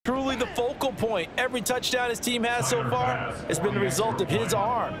truly the focal point. Every touchdown his team has so far has been the result of his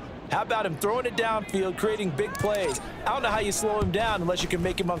arm. How about him throwing it downfield, creating big plays? I don't know how you slow him down unless you can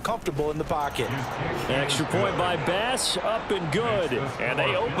make him uncomfortable in the pocket. Extra point by Bass, up and good. And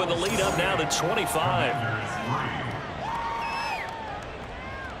they open the lead up now to 25.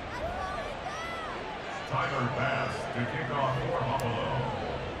 Tyler Bass to kick off for Buffalo.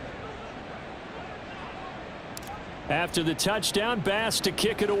 After the touchdown, Bass to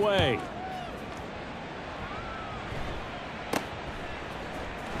kick it away.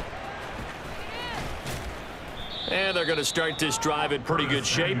 And they're going to start this drive in pretty good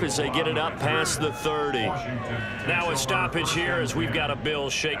shape as they get it up past the 30. Now a stoppage here as we've got a Bill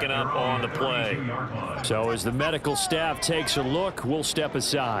shaking up on the play. So as the medical staff takes a look, we'll step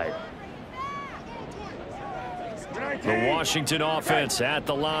aside. The Washington offense at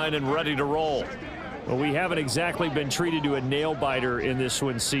the line and ready to roll. Well, we haven't exactly been treated to a nail-biter in this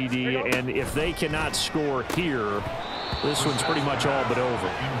one, CD, and if they cannot score here, this one's pretty much all but over.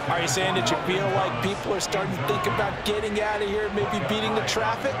 Are you saying that you feel like people are starting to think about getting out of here, maybe beating the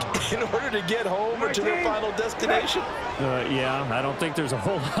traffic in order to get home or to their final destination? Yeah, I don't think there's a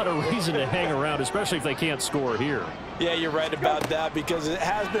whole lot of reason to hang around, especially if they can't score here. Yeah, you're right about that because it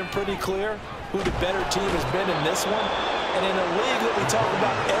has been pretty clear who the better team has been in this one. And in a league that we talk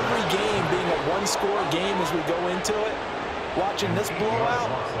about every game being a one-score game as we go into it, watching this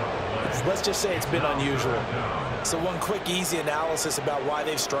blowout, let's just say it's been unusual. So one quick, easy analysis about why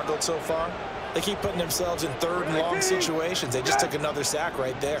they've struggled so far. They keep putting themselves in third and long situations. They just took another sack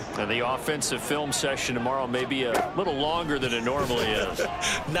right there. And the offensive film session tomorrow may be a little longer than it normally is.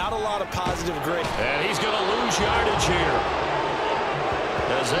 Not a lot of positive grade. And he's going to lose yardage here,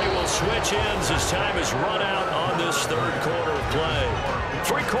 as they will switch ends as time is run out on this third quarter of play.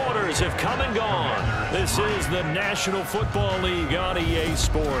 3 quarters have come and gone. This is the National Football League on EA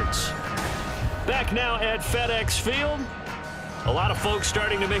Sports. Back now at FedEx Field. A lot of folks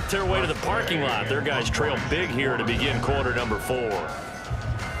starting to make their way to the parking lot. Their guys trail big here to begin quarter number 4.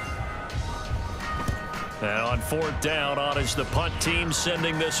 And on 4th down, on is the punt team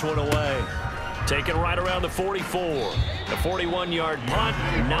sending this one away. Taken right around the 44. A 41-yard punt,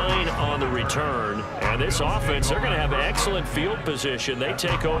 9 on the return. And this offense, they're going to have excellent field position. They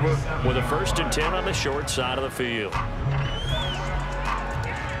take over with a 1st and 10 on the short side of the field.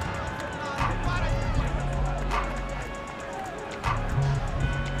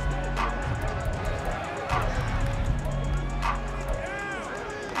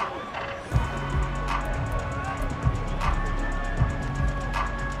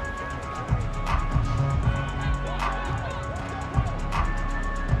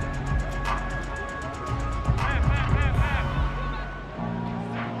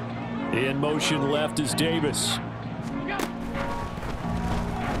 In motion left is Davis.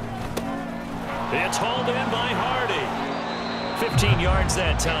 It's hauled in by Hardy. 15 yards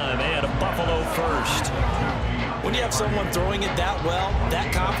that time and a Buffalo first. When you have someone throwing it that well,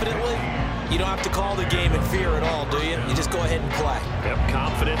 that confidently, you don't have to call the game in fear at all, do you? You just go ahead and play. Yep,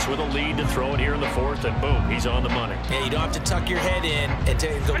 confidence with a lead to throw it here in the 4th, and boom, he's on the money. Yeah, you don't have to tuck your head in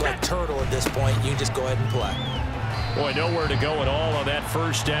and go like turtle at this point. You can just go ahead and play. Boy, nowhere to go at all on that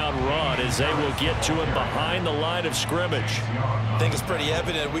 1st down run as they will get to him behind the line of scrimmage. I think it's pretty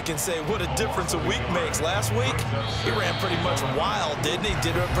evident. We can say what a difference a week makes. Last week, he ran pretty much wild, didn't he?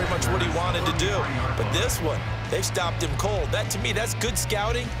 Did pretty much what he wanted to do. But this one, they've stopped him cold. That, to me, that's good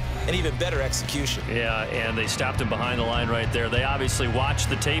scouting and even better execution. Yeah, and they stopped him behind the line right there. They obviously watched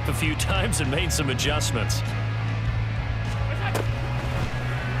the tape a few times and made some adjustments.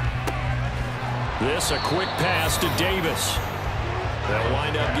 This a quick pass to Davis. They'll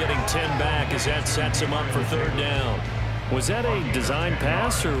wind up getting 10 back as that sets him up for 3rd down. Was that a design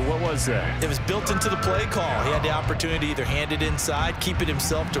pass or what was that? It was built into the play call. He had the opportunity to either hand it inside, keep it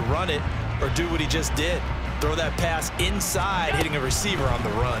himself to run it, or do what he just did. Throw that pass inside, hitting a receiver on the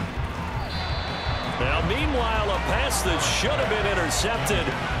run. Now, meanwhile, a pass that should have been intercepted,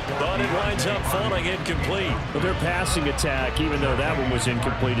 but it winds up falling incomplete. But their passing attack, even though that one was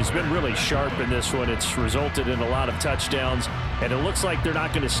incomplete, has been really sharp in this one. It's resulted in a lot of touchdowns, and it looks like they're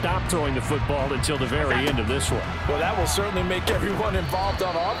not going to stop throwing the football until the very end of this one. Well, that will certainly make everyone involved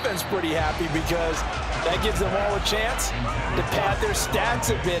on offense pretty happy because that gives them all a chance to pad their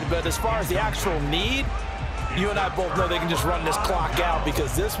stats a bit. But as far as the actual need, you and I both know they can just run this clock out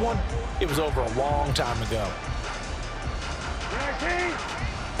because this one, it was over a long time ago.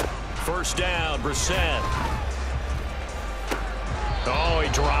 1st down, Brissett. Oh,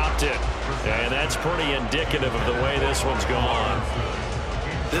 he dropped it. And that's pretty indicative of the way this one's gone.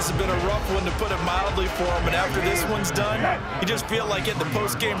 This has been a rough one, to put it mildly, for him. And after this one's done, you just feel like at the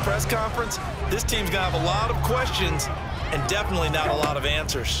post-game press conference, this team's going to have a lot of questions and definitely not a lot of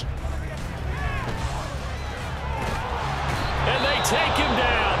answers. And they take him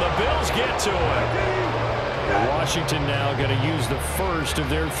down. The Bills get to him. Washington now going to use the first of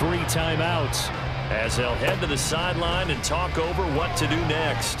their 3 timeouts as they'll head to the sideline and talk over what to do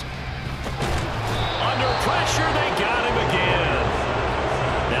next. Under pressure, they got him again.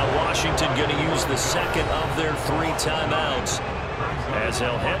 Now Washington going to use the second of their 3 timeouts as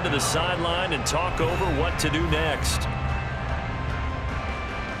they'll head to the sideline and talk over what to do next.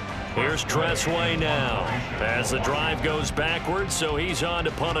 Here's Tressway now as the drive goes backwards, so he's on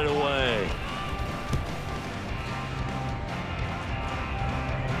to punt it away.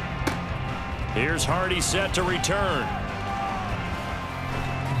 Here's Hardy set to return.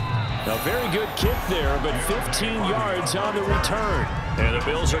 A very good kick there, but 15 yards on the return. And the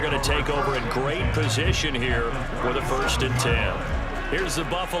Bills are going to take over in great position here with a 1st and 10. Here's the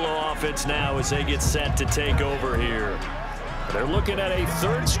Buffalo offense now as they get set to take over here. They're looking at a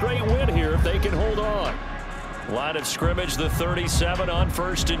 3rd straight win here if they can hold on. Line of scrimmage, the 37 on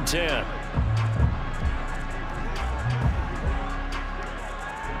 1st and 10.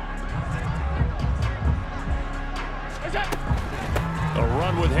 A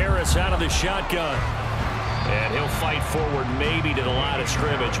run with Harris out of the shotgun. And he'll fight forward maybe to the line of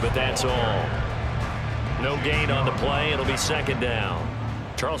scrimmage, but that's all. No gain on the play. It'll be 2nd down.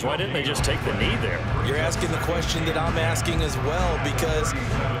 Charles, why didn't they just take the knee there? You're asking the question that I'm asking as well, because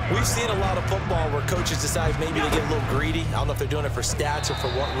we've seen a lot of football where coaches decide maybe they get a little greedy. I don't know if they're doing it for stats or for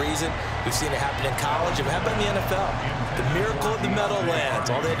what reason. We've seen it happen in college. It happened in the NFL. The miracle of the Meadowlands.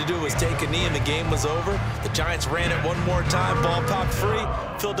 All they had to do was take a knee and the game was over. The Giants ran it one more time. Ball popped free.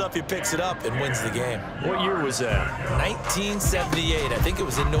 Philadelphia picks it up and wins the game. What year was that? 1978. I think it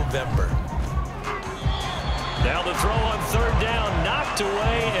was in November. Now the throw on 3rd down, knocked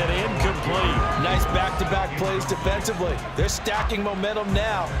away and incomplete. Nice back-to-back plays defensively. They're stacking momentum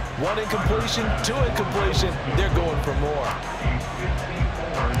now. 1 incompletion, 2 incompletion. They're going for more.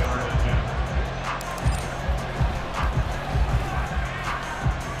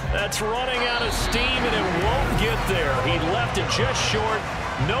 That's running out of steam, and it won't get there. He left it just short.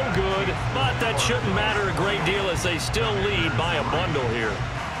 No good, but that shouldn't matter a great deal as they still lead by a bundle here.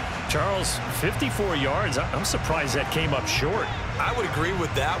 Charles, 54 yards. I'm surprised that came up short. I would agree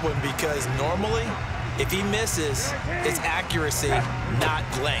with that one, because normally, if he misses, it's accuracy, not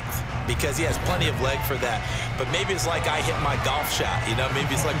length, because he has plenty of leg for that. But maybe it's like I hit my golf shot, you know?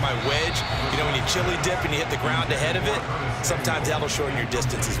 Maybe it's like my wedge. You know, when you chili dip and you hit the ground ahead of it, sometimes that'll shorten your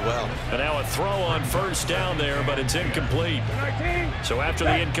distance as well. And now a throw on 1st down there, but it's incomplete. So after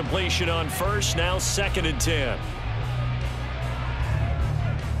the incompletion on 1st, now 2nd and 10.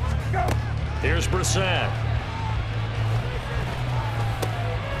 Here's Brissett.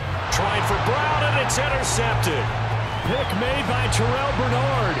 Trying for Brown, and it's intercepted. Pick made by Terrell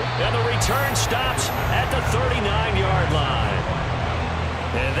Bernard. And the return stops at the 39-yard line.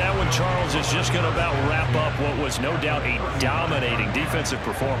 And that one, Charles, is just going to about wrap up what was no doubt a dominating defensive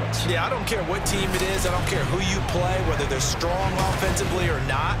performance. Yeah, I don't care what team it is. I don't care who you play, whether they're strong offensively or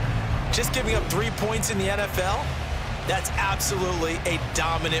not. Just giving up 3 points in the NFL, that's absolutely a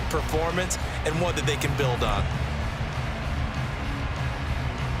dominant performance and one that they can build on.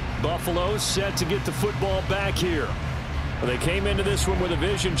 Buffalo set to get the football back here. Well, they came into this one with a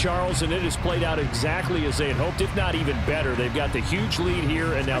vision, Charles, and it has played out exactly as they had hoped, if not even better. They've got the huge lead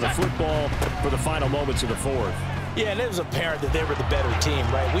here, and now the football for the final moments of the 4th. Yeah, and it was apparent that they were the better team,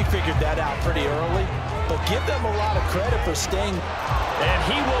 right? We figured that out pretty early, but give them a lot of credit for staying. And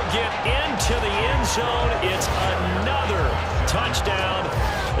he will get into the end zone. It's another touchdown.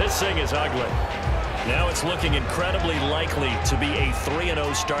 This thing is ugly. Now it's looking incredibly likely to be a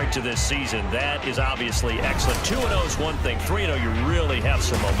 3-0 start to this season. That is obviously excellent. 2-0 is one thing. 3-0, you really have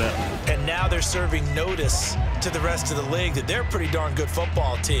some momentum. And now they're serving notice to the rest of the league that they're a pretty darn good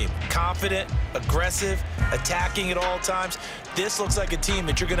football team. Confident, aggressive, attacking at all times. This looks like a team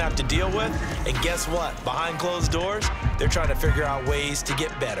that you're going to have to deal with. And guess what? Behind closed doors, they're trying to figure out ways to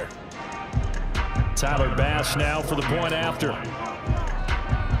get better. Tyler Bass now for the point after.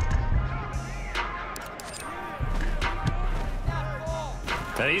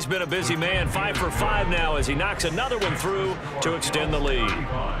 And he's been a busy man, 5 for 5 now as he knocks another one through to extend the lead.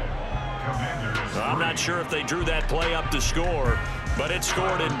 I'm not sure if they drew that play up to score, but it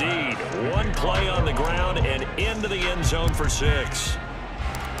scored indeed. One play on the ground and into the end zone for 6.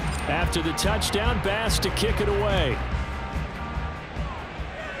 After the touchdown, Bass to kick it away.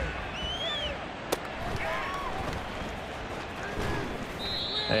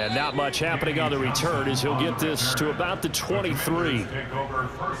 And not much happening on the return as he'll get this to about the 23.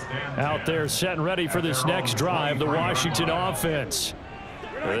 Out there set and ready for this next drive, the Washington offense.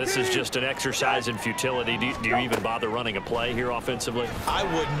 Well, this is just an exercise in futility. Do you even bother running a play here offensively? I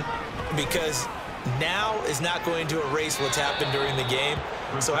wouldn't, because now is not going to erase what's happened during the game.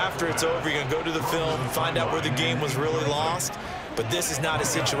 So after it's over, you're going to go to the film and find out where the game was really lost. But this is not a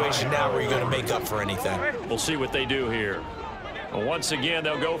situation now where you're going to make up for anything. We'll see what they do here. Once again,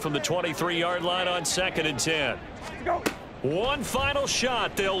 they'll go from the 23-yard line on 2nd and 10. One final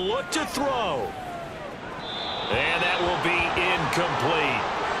shot. They'll look to throw. And that will be incomplete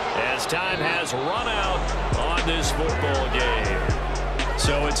as time has run out on this football game.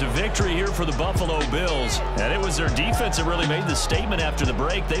 So it's a victory here for the Buffalo Bills. And it was their defense that really made the statement after the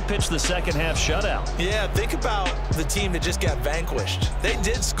break. They pitched the second half shutout. Yeah, think about the team that just got vanquished. They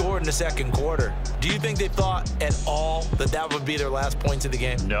did score in the second quarter. Do you think they thought at all that that would be their last points of the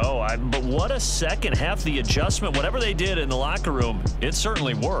game? No, but what a second half. The adjustment, whatever they did in the locker room, it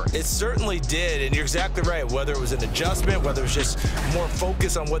certainly worked. It certainly did, and you're exactly right. Whether it was an adjustment, whether it was just more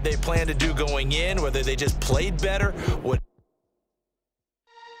focus on what they planned to do going in, whether they just played better, what